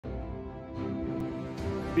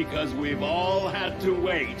because we've all had to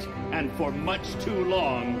wait, and for much too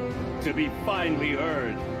long, to be finally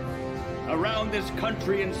heard. Around this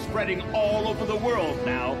country and spreading all over the world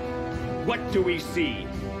now, what do we see?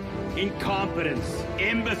 Incompetence,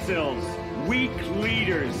 imbeciles, weak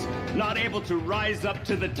leaders, not able to rise up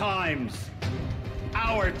to the times.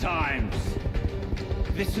 Our times.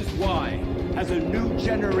 This is why, as a new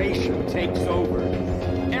generation takes over,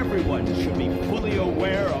 everyone should be fully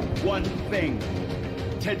aware of one thing.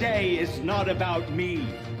 Today is not about me.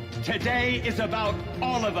 Today is about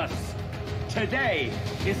all of us. Today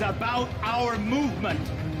is about our movement.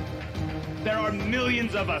 There are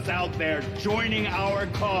millions of us out there joining our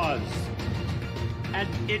cause. And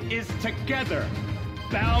it is together,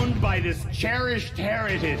 bound by this cherished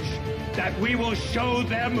heritage, that we will show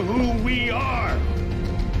them who we are.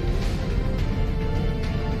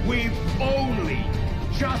 We've only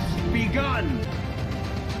just begun.